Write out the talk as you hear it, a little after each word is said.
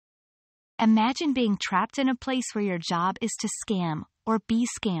Imagine being trapped in a place where your job is to scam or be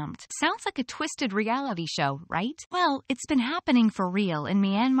scammed. Sounds like a twisted reality show, right? Well, it's been happening for real in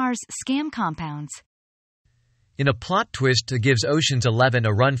Myanmar's scam compounds. In a plot twist that gives Ocean's 11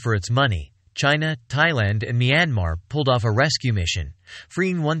 a run for its money, China, Thailand, and Myanmar pulled off a rescue mission,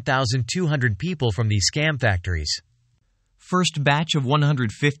 freeing 1,200 people from these scam factories. First batch of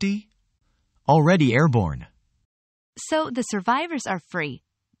 150? Already airborne. So the survivors are free,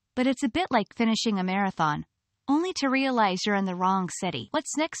 but it's a bit like finishing a marathon, only to realize you're in the wrong city.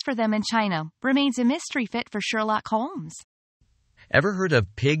 What's next for them in China remains a mystery fit for Sherlock Holmes. Ever heard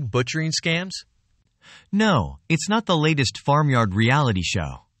of pig butchering scams? No, it's not the latest farmyard reality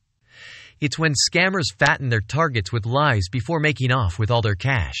show. It's when scammers fatten their targets with lies before making off with all their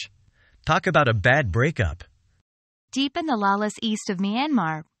cash. Talk about a bad breakup. Deep in the lawless east of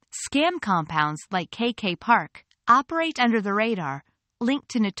Myanmar, scam compounds like KK Park operate under the radar, linked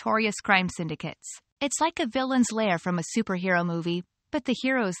to notorious crime syndicates. It's like a villain's lair from a superhero movie, but the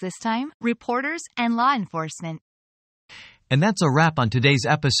heroes this time, reporters and law enforcement. And that's a wrap on today's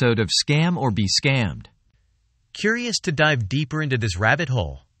episode of Scam or Be Scammed. Curious to dive deeper into this rabbit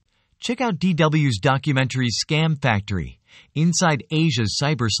hole? Check out DW's documentary Scam Factory, Inside Asia's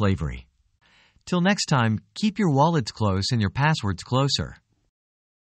Cyberslavery. Till next time, keep your wallets close and your passwords closer.